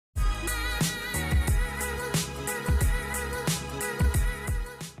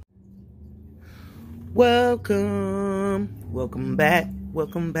Welcome back,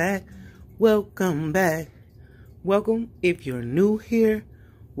 welcome back, welcome back. Welcome if you're new here.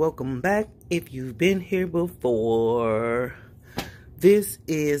 Welcome back if you've been here before. This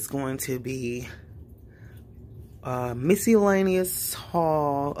is going to be a miscellaneous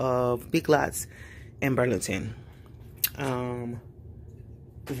haul of Big Lots in Burlington. Let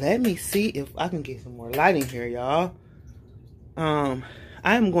me see if I can get some more lighting here, y'all.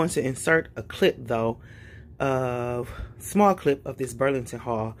 I'm going to insert a clip though, small clip of this Burlington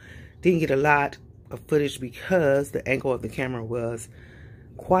haul. Didn't get a lot of footage because the angle of the camera was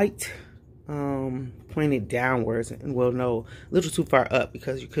quite pointed downwards, and well, no, a little too far up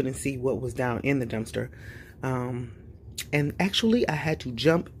because you couldn't see what was down in the dumpster. And actually I had to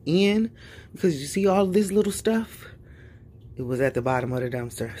jump in because you see all this little stuff, it was at the bottom of the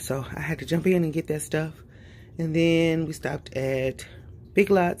dumpster, so I had to jump in and get that stuff. And then we stopped at Big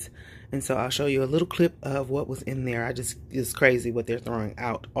Lots, and so I'll show you a little clip of what was in there. It's crazy what they're throwing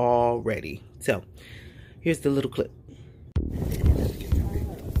out already. So here's the little clip.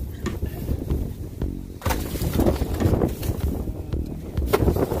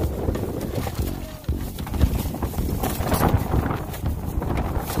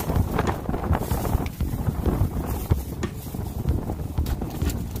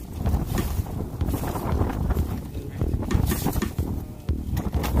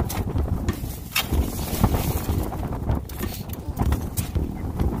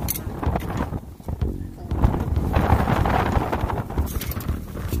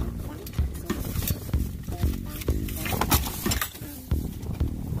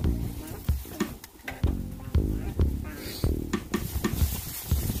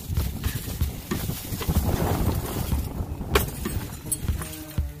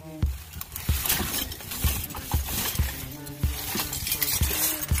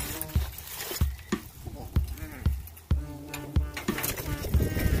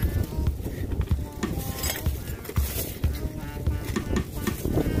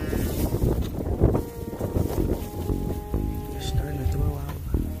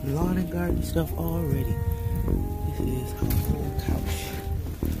 Lawn and garden stuff already. This is our whole couch.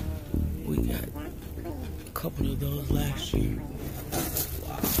 We got a couple of those last year.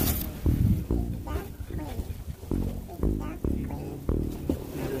 Wow.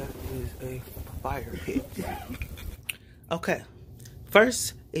 That is a fire pit. Okay.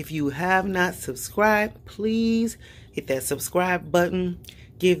 First, if you have not subscribed, please hit that subscribe button.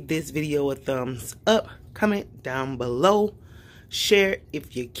 Give this video a thumbs up. Comment down below. Share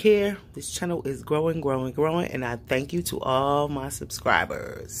if you care. This channel is growing, and I thank you to all my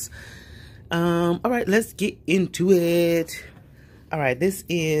subscribers. All right, let's get into it. All right, this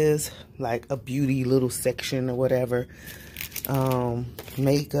is like a beauty little section or whatever.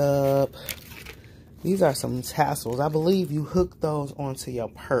 Makeup. These are some tassels. I believe you hook those onto your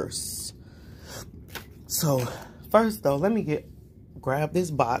purse. So first though, let me grab this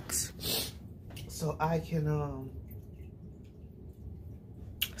box so I can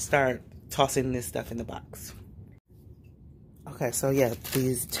start tossing this stuff in the box. Okay, so yeah,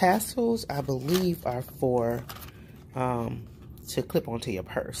 these tassels I believe are for to clip onto your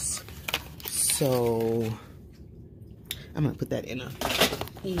purse. So I'm gonna put that in a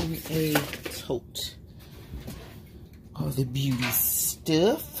tote. All the beauty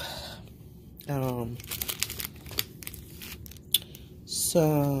stuff.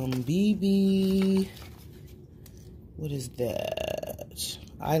 Some BB. What is that?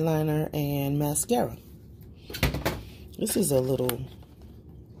 Eyeliner and mascara. This is a little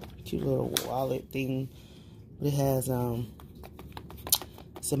cute little wallet thing. It has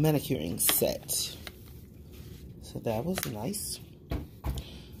it's a manicuring set. So that was nice.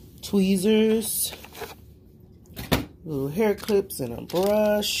 Tweezers, little hair clips and a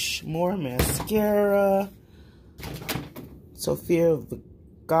brush, more mascara, Sofia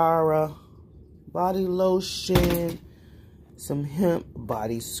Vergara body lotion, some hemp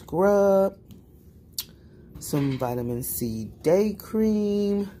body scrub, some vitamin C day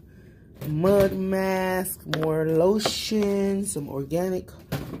cream, mud mask, more lotion, some organic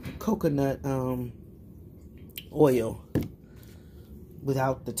coconut oil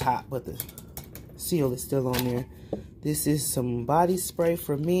without the top, but the seal is still on there. This is some body spray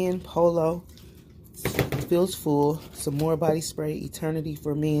for men, Polo. It feels full. Some more body spray, Eternity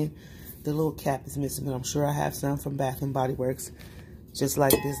for men. The little cap is missing, but I'm sure I have some from Bath and Body Works. Just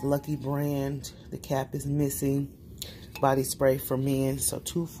like this Lucky brand, the cap is missing. Body spray for men. So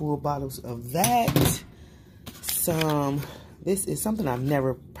 2 full bottles of that. This is something I've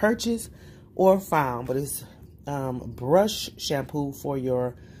never purchased or found, but it's brush shampoo for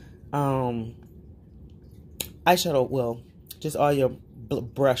your eyeshadow, well, just all your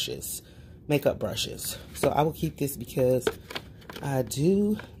brushes, makeup brushes. So I will keep this because I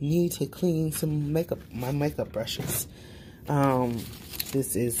do need to clean some my makeup brushes.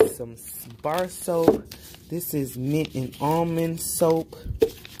 This is some bar soap. This is mint and almond soap.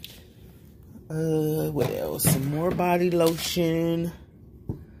 What else? Some more body lotion.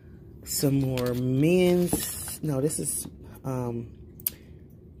 Some more men's. No, this is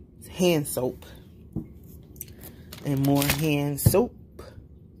hand soap. And more hand soap.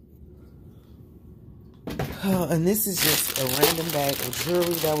 And this is just a random bag of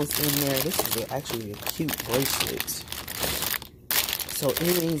jewelry that was in there. This is actually a cute bracelet. So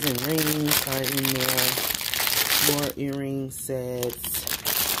earrings and rings are in there. More earring sets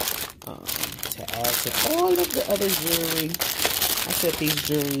to add to all of the other jewelry. I set these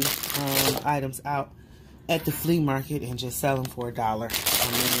jewelry items out at the flea market and just sell them for $1.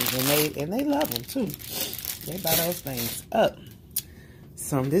 I mean, and they love them too. They buy those things up.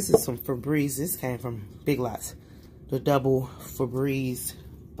 This is some Febreze. This came from Big Lots. The double Febreze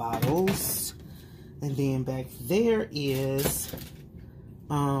bottles. And then back there is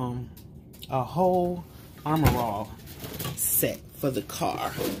a whole Armor All set for the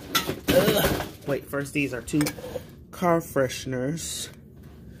car. Wait, first these are 2 car fresheners.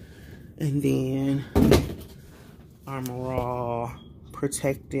 And then Armor All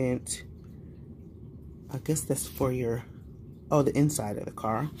protectant. I guess that's for your, the inside of the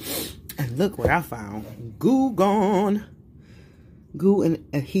car. And look what I found. Goo Gone. Goo and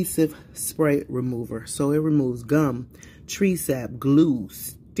adhesive spray remover. So it removes gum, tree sap, glue,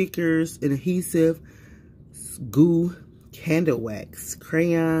 stickers, and adhesive, goo, candle wax,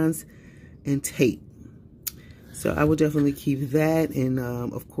 crayons, and tape. So I will definitely keep that. And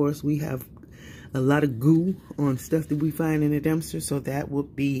of course, we have a lot of goo on stuff that we find in the dumpster. So that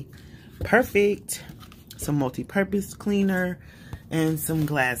would be perfect. Some multi-purpose cleaner and some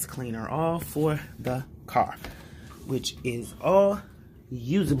glass cleaner, all for the car, which is all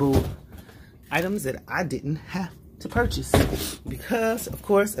usable items that I didn't have to purchase because, of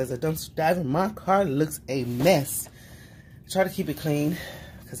course, as a dumpster diver, my car looks a mess. I try to keep it clean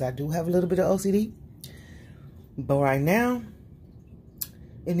because I do have a little bit of OCD, but right now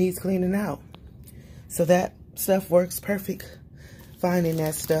it needs cleaning out. So that stuff works perfect. Finding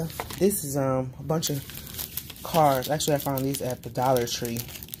that stuff. This is a bunch of cards. Actually, I found these at the Dollar Tree.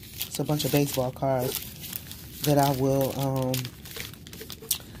 It's a bunch of baseball cards that I will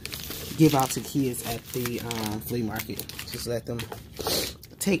give out to kids at the flea market. Just let them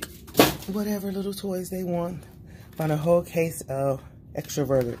take whatever little toys they want. Found a whole case of extra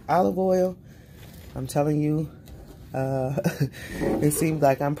virgin olive oil. I'm telling you, it seems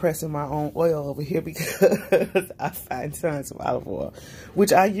like I'm pressing my own oil over here because I find tons of olive oil,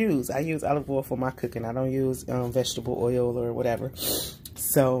 which I use. I use olive oil for my cooking. I don't use vegetable oil or whatever.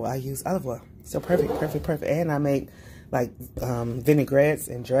 So I use olive oil. So perfect, perfect, perfect. And I make like vinaigrettes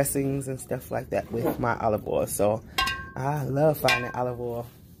and dressings and stuff like that with my olive oil. So I love finding olive oil.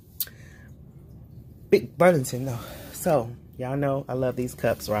 Big Burlington though. So y'all know I love these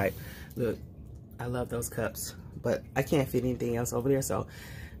cups, right? Look, I love those cups. But I can't fit anything else over there, so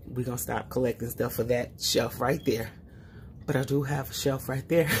we're going to stop collecting stuff for that shelf right there. But I do have a shelf right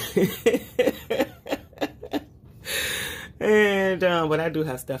there. And, but I do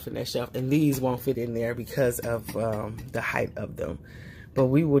have stuff in that shelf, and these won't fit in there because of the height of them. But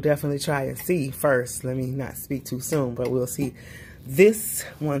we will definitely try and see first. Let me not speak too soon, but we'll see. This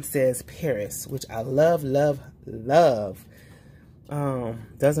one says Paris, which I love, love, love.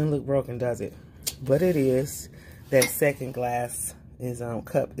 Doesn't look broken, does it? But it is. That second glass is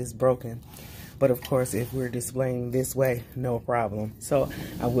cup is broken, but of course if we're displaying this way, no problem. So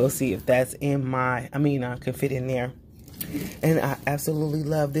I will see if that's in my can fit in there. And I absolutely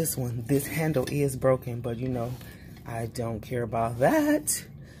love this one. This handle is broken, but you know I don't care about that.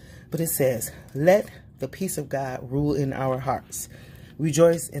 But it says, let the peace of God rule in our hearts.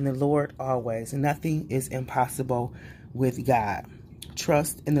 Rejoice in the Lord always. Nothing is impossible with God.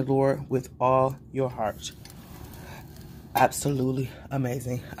 Trust in the Lord with all your heart. Absolutely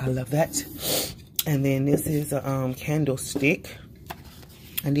amazing. I love that. And then this is a candlestick.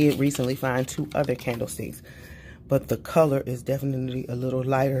 I did recently find 2 other candlesticks, but the color is definitely a little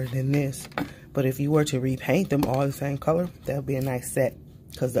lighter than this. But if you were to repaint them all the same color, that would be a nice set,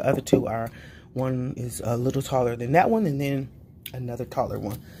 because the other 2 are, one is a little taller than that one, and then another taller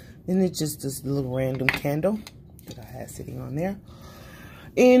one. And it's just this little random candle that I had sitting on there.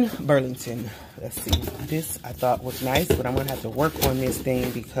 In Burlington. Let's see. This I thought was nice, but I'm going to have to work on this thing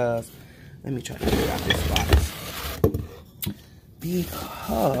because, let me try to get out this box.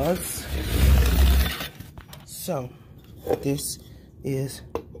 Because So this is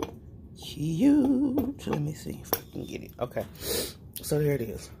cute. Let me see if I can get it. Okay, so there it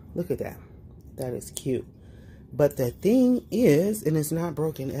is. Look at that. That is cute. But the thing is, and it's not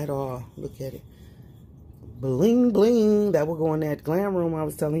broken at all. Look at it. Bling bling. That will go in that glam room I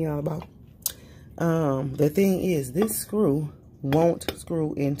was telling y'all about. The thing is, this screw won't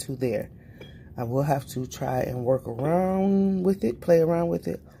screw into there. I will have to try and work around with it, play around with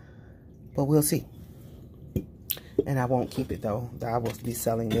it, but we'll see. And I won't keep it though. I will be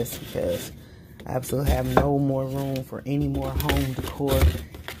selling this because I absolutely have no more room for any more home decor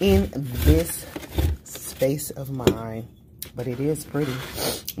in this space of mine. But it is pretty.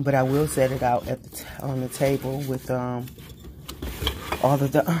 But I will set it out at on the table with all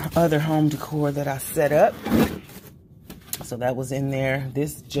of the other home decor that I set up. So that was in there.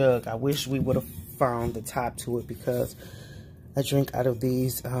 This jug, I wish we would have found the top to it because I drink out of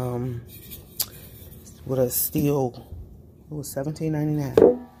these with a steel. It was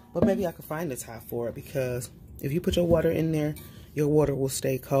 $17.99. But maybe I could find the top for it because if you put your water in there, your water will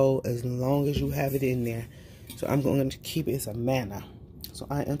stay cold as long as you have it in there. So I'm going to keep it as a manna. So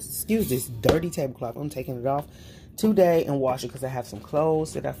excuse this dirty tablecloth. I'm taking it off today and wash it because I have some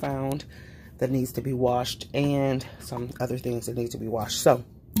clothes that I found that needs to be washed and some other things that need to be washed. So,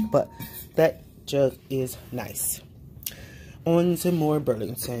 but that jug is nice. On to more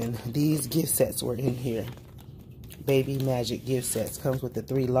Burlington. These gift sets were in here. Baby Magic gift sets. Comes with the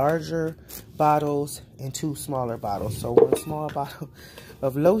 3 larger bottles and 2 smaller bottles. So 1 small bottle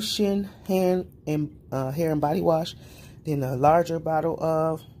of lotion, hair and body wash. Then a larger bottle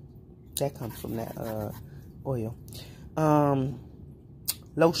of, that comes from that oil.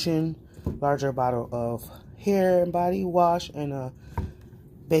 Lotion, larger bottle of hair and body wash, and a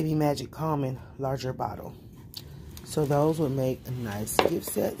Baby Magic Calming larger bottle. So those would make nice gift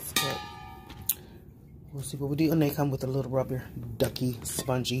sets, but we'll see what we do. And they come with a little rubber ducky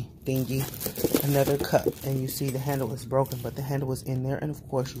spongy thingy, another cup. And you see the handle is broken, but the handle is in there. And of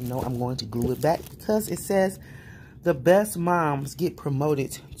course, you know I'm going to glue it back because it says the best moms get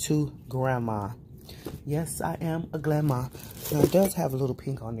promoted to grandma. Yes, I am a grandma. Now, it does have a little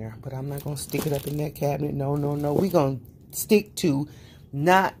pink on there, but I'm not going to stick it up in that cabinet. No, no, no. We're going to stick to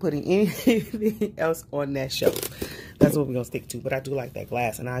not putting anything else on that shelf. That's what we're going to stick to. But I do like that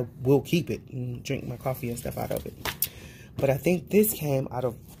glass, and I will keep it and drink my coffee and stuff out of it. But I think this came out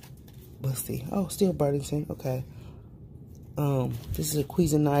of, let's see. Oh, still Burlington. Okay. This is a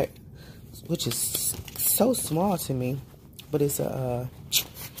Cuisinart, which is so small to me. But it's a,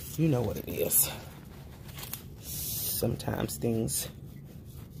 you know what it is. Sometimes things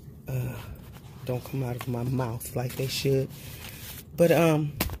don't come out of my mouth like they should. But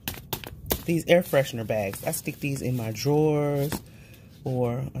these air freshener bags, I stick these in my drawers,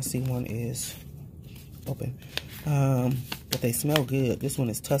 or I see one is open. But they smell good. This one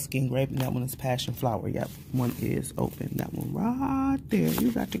is Tuscan grape, and that one is passion flower. Yep, one is open. That one right there.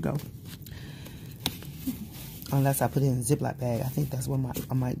 You got to go. Unless I put it in a Ziploc bag. I think that's what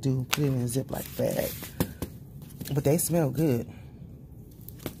I might do. Put it in a Ziploc bag. But they smell good.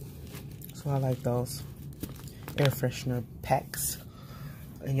 So I like those air freshener packs.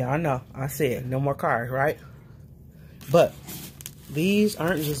 And y'all know, I said no more cards, right? But these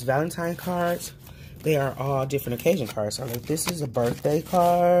aren't just Valentine cards. They are all different occasion cards. So like, this is a birthday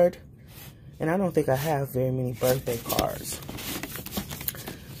card. And I don't think I have very many birthday cards.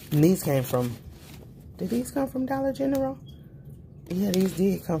 And these came from, did these come from Dollar General? Yeah, these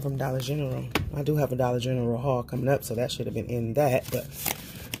did come from Dollar General. I do have a Dollar General haul coming up, so that should have been in that. But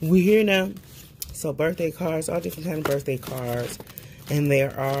we're here now. So birthday cards, all different kind of birthday cards. And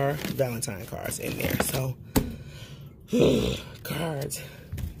there are Valentine cards in there. So, cards.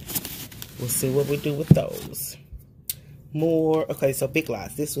 We'll see what we do with those. More. Okay, so Big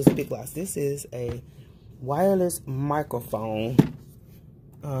Lots. This was Big Lots. This is a wireless microphone.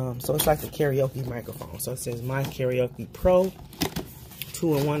 So it's like a karaoke microphone. So it says My Karaoke Pro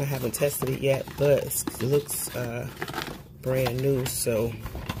 2-in-1. I haven't tested it yet, but it looks brand new. So,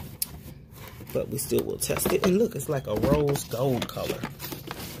 but we still will test it. And look, it's like a rose gold color.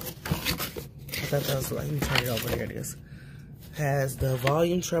 I thought that was like, let me turn it over. There it is. Has the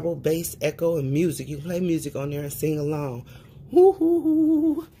volume, treble, bass, echo, and music. You can play music on there and sing along.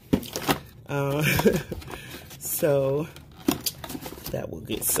 Woo-hoo-hoo. So that will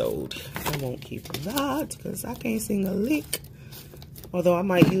get sold. I won't keep a lot because I can't sing a lick. Although I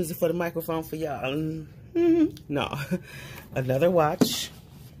might use it for the microphone for y'all. No. Another watch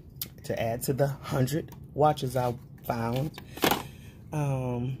to add to the 100 watches I found.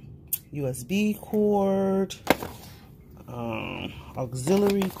 USB cord.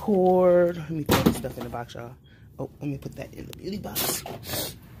 Auxiliary cord. Let me throw this stuff in the box, y'all. Oh, let me put that in the beauty box.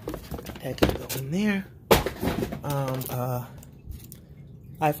 That can go in there.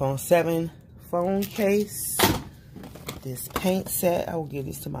 iPhone 7 phone case. This paint set, I will give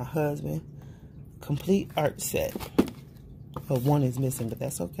this to my husband. Complete art set. Oh, one is missing, but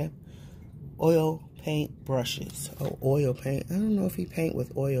that's okay. Oil paint brushes. Oh, oil paint. I don't know if he paint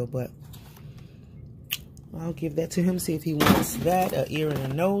with oil, but I'll give that to him, see if he wants that. An ear and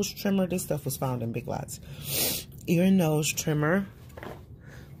a nose trimmer. This stuff was found in Big Lots. Ear and nose trimmer.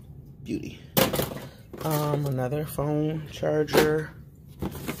 Beauty. Another phone charger.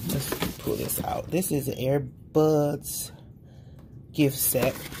 Let's pull this out. This is an earbuds gift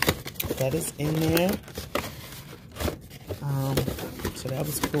set. That is in there. So that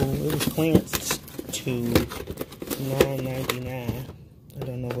was cool. It was clearanced to $9.99. I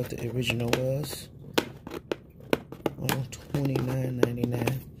don't know what the original was. Oh,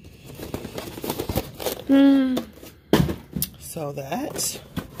 $29.99. So that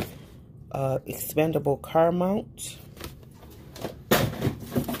expandable car mount.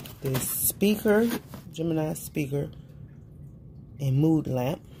 This speaker, Gemini speaker, and mood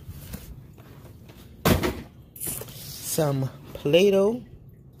lamp. Some Play-Doh.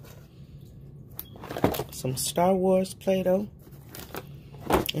 Some Star Wars Play-Doh.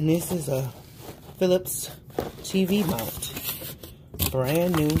 And this is a Philips TV mount.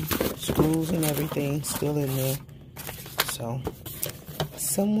 Brand new. Screws and everything still in there. So,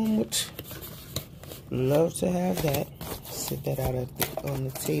 someone would love to have that. Sit that out on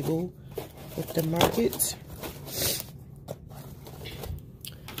the table at the market.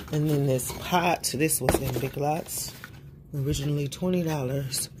 And then this pot. This was in Big Lots. Originally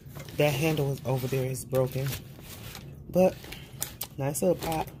 $20. That handle is over there, is broken. But nice little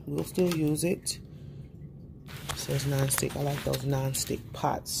pot. We'll still use it. It says non-stick. I like those non-stick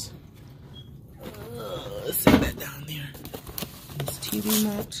pots. Let's set that down there. This TV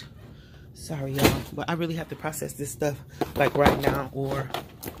mount. Sorry, y'all, but I really have to process this stuff like right now, or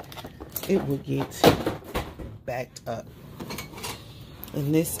it will get backed up.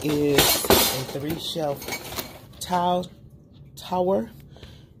 And this is a 3-shelf tower.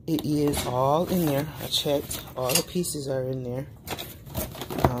 It is all in there. I checked. All the pieces are in there.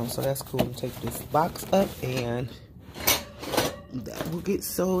 So that's cool. Take this box up, and that will get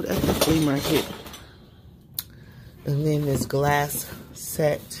sold at the flea market. And then this glass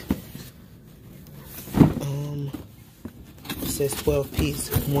set. It says 12 piece,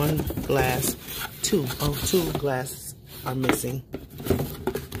 1 glass, 2. Oh, 2 glasses are missing.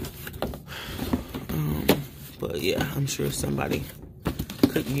 But yeah, I'm sure somebody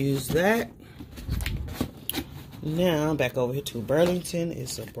could use that. Now, back over here to Burlington.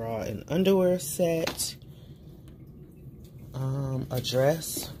 It's a bra and underwear set. A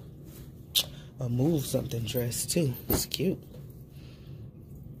dress. A move something dress too. It's cute.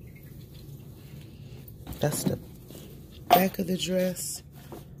 That's the back of the dress.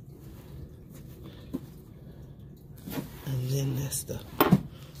 And then that's the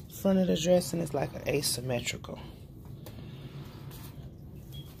front of the dress, and it's like an asymmetrical.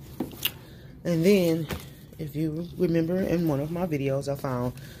 And then, if you remember in one of my videos, I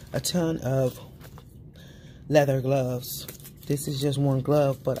found a ton of leather gloves. This is just one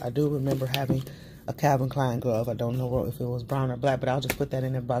glove, but I do remember having a Calvin Klein glove. I don't know if it was brown or black, but I'll just put that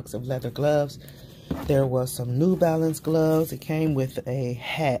in a box of leather gloves. There was some New Balance gloves. It came with a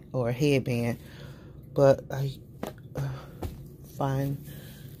hat or a headband, but I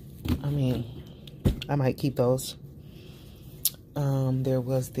might keep those. There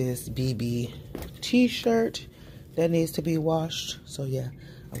was this BB t-shirt that needs to be washed. So yeah,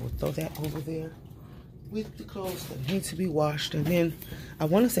 I will throw that over there with the clothes that need to be washed. And then I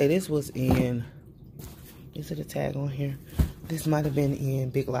want to say this was in, is it a tag on here? This might have been in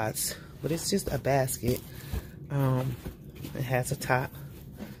Big Lots, but it's just a basket. It has a top.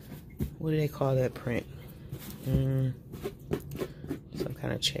 What do they call that print? Some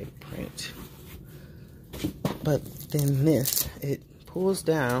kind of check print. But then this, it pulls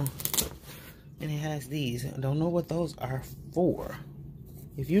down and it has these. I don't know what those are for.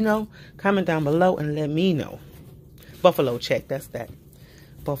 If you know, comment down below and let me know. Buffalo check, that's that.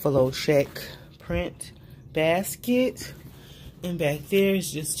 Buffalo check print basket. And back there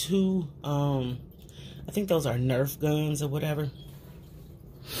is just 2, I think those are Nerf guns or whatever.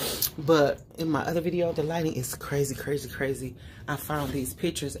 But in my other video, the lighting is crazy, crazy, crazy. I found these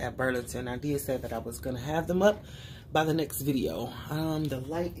pictures at Burlington. I did say that I was going to have them up by the next video. The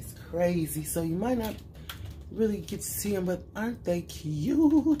light is crazy, so you might not really get to see them, but aren't they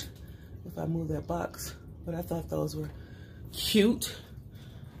cute? If I move that box. But I thought those were cute.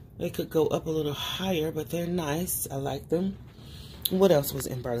 They could go up a little higher, but they're nice. I like them. What else was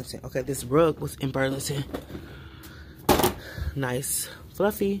in Burlington? Okay, this rug was in Burlington. Nice,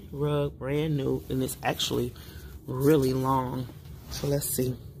 fluffy rug, brand new, and it's actually really long. So let's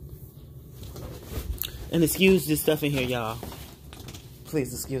see. And excuse this stuff in here, y'all.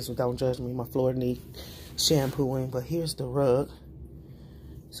 Please excuse me, don't judge me. My floor needs shampooing, but here's the rug.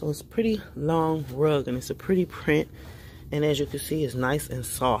 So it's a pretty long rug, and it's a pretty print. And as you can see, it's nice and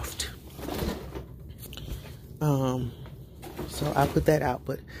soft. So I put that out,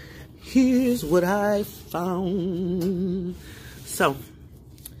 but here's what I found. So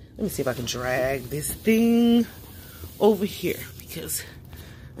let me see if I can drag this thing over here because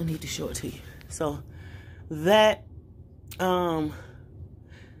I need to show it to you. So that end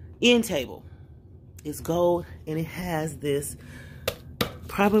table is gold, and it has this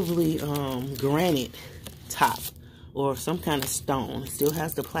probably granite top or some kind of stone. It still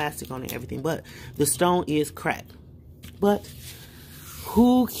has the plastic on it and everything, but the stone is cracked. But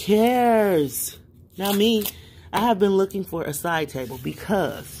who cares? Now me, I have been looking for a side table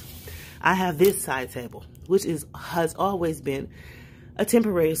because I have this side table, which has always been a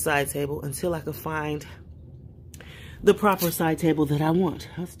temporary side table until I could find the proper side table that I want.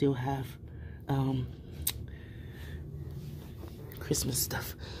 I still have Christmas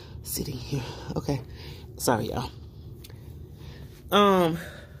stuff sitting here. Okay, sorry y'all.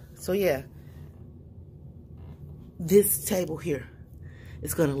 So yeah, this table here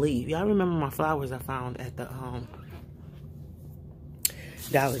is gonna leave. Y'all remember my flowers I found at the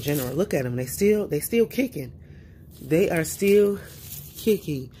Dollar General? Look at them, they still kicking. They are still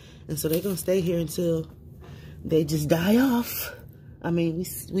kicking, and so they're gonna stay here until they just die off. I mean,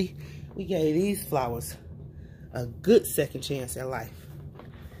 we gave these flowers a good second chance at life.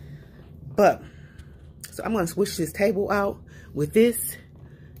 But so I'm gonna switch this table out with this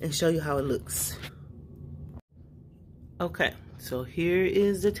and show you how it looks. Okay, so here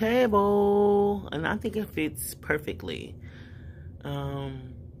is the table, and I think it fits perfectly.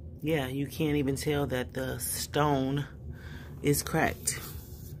 Yeah, you can't even tell that the stone is cracked.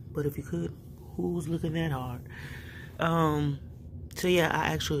 But if you could, who's looking that hard? So yeah,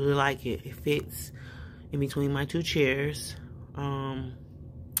 I actually really like it. It fits in between my two chairs.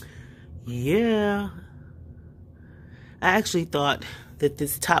 Yeah. I actually thought that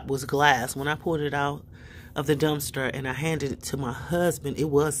this top was glass. When I pulled it out of the dumpster and I handed it to my husband, it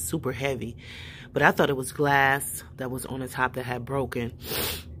was super heavy. But I thought it was glass that was on the top that had broken.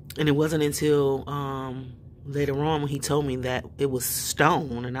 And it wasn't until later on when he told me that it was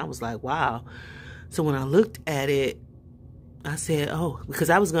stone. And I was like, wow. So when I looked at it, I said, oh,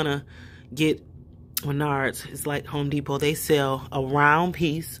 because I was going to get Menards. It's like Home Depot. They sell a round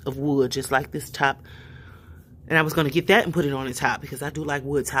piece of wood just like this top. And I was going to get that and put it on the top because I do like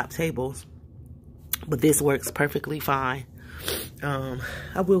wood top tables. But this works perfectly fine. I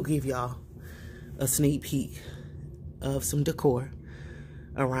will give y'all a sneak peek of some decor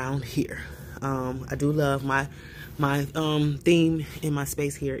around here. I do love my theme in my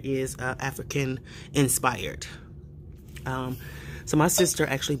space here is African inspired. So my sister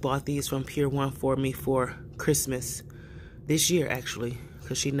actually bought these from Pier 1 for me for Christmas this year, actually,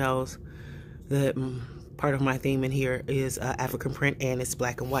 because she knows that part of my theme in here is African print and it's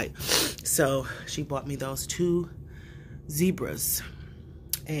black and white. So she bought me those two zebras.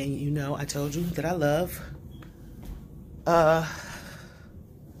 And you know, I told you that I love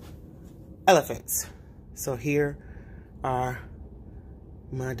elephants. So here are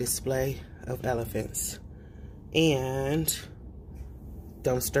my display of elephants. And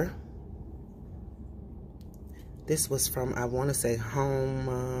dumpster. This was from, I want to say,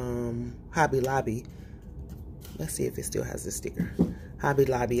 Hobby Lobby. Let's see if it still has the sticker. Hobby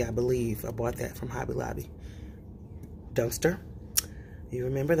Lobby, I believe. I bought that from Hobby Lobby. Dumpster. You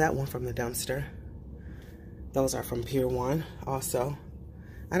remember that one from the dumpster. Those are from Pier 1 also.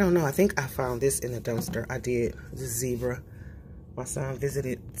 I don't know. I think I found this in the dumpster. I did. This zebra. My son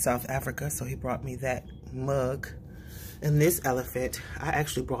visited South Africa, so he brought me that mug. And this elephant, I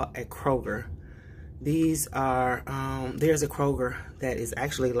actually brought at Kroger. These are, there's a Kroger that is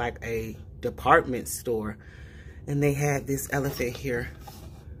actually like a department store. And they had this elephant here.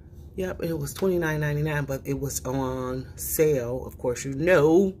 Yep, it was $29.99, but it was on sale. Of course, you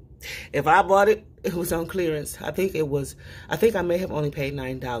know, if I bought it, it was on clearance. I think I may have only paid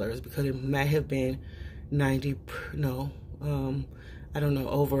 $9 because it might have been 90, no, I don't know,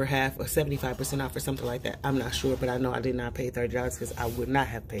 over half or 75% off or something like that. I'm not sure, but I know I did not pay $30 because I would not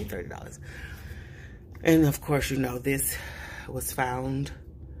have paid $30. And of course, you know, this was found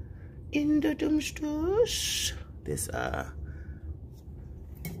in the dumpsters. This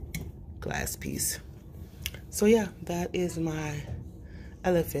glass piece. So yeah, that is my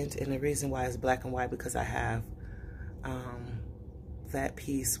elephant, and the reason why it's black and white because I have that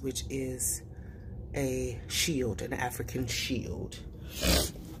piece, which is a shield, an African shield,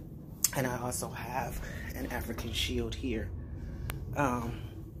 and I also have an African shield here.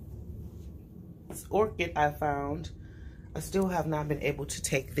 This orchid I found, I still have not been able to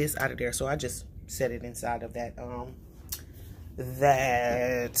take this out of there, so I just set it inside of that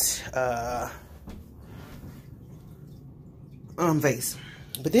vase.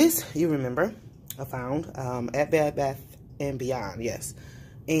 But this, you remember, I found at Bed Bath & Beyond, yes,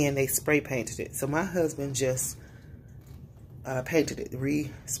 and they spray painted it. So my husband just painted it,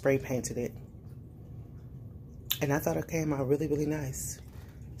 spray painted it, and I thought it came out really, really nice.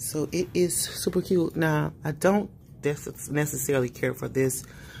 So it is super cute. Now, I don't necessarily care for this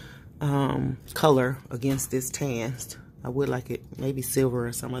color against this tan. I would like it maybe silver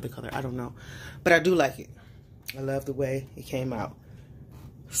or some other color, I don't know, but I do like it. I love the way it came out.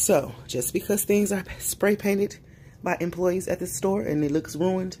 So just because things are spray painted by employees at the store and it looks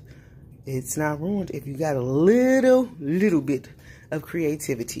ruined, it's not ruined if you got a little bit of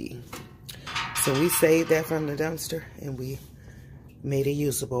creativity. So we saved that from the dumpster and we made it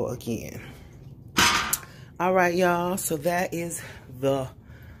usable again. All right, y'all, so that is the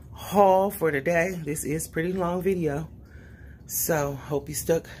haul for today. This is a pretty long video, so hope you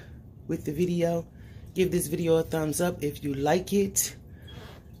stuck with the video. Give this video a thumbs up if you like it.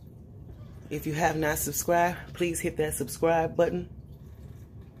 If you have not subscribed, please hit that subscribe button.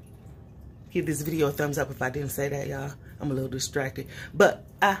 Give this video a thumbs up if I didn't say that, y'all. I'm a little distracted, but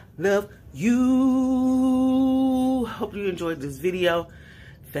I love you. Hope you enjoyed this video.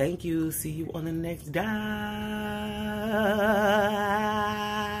 Thank you. See you on the next dive.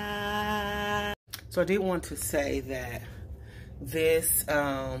 So I did want to say that this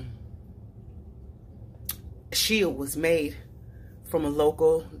shield was made from a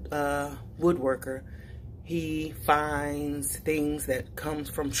local woodworker. He finds things that comes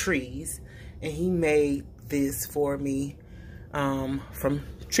from trees, and he made this for me from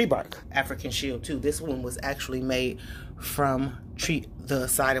tree bark. African shield too. This one was actually made from the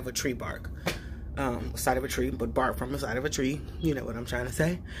side of a tree bark. Side of a tree, but bark from the side of a tree. You know what I'm trying to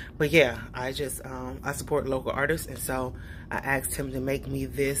say. But yeah, I just I support local artists, and so I asked him to make me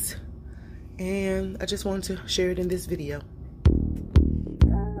this, and I just wanted to share it in this video.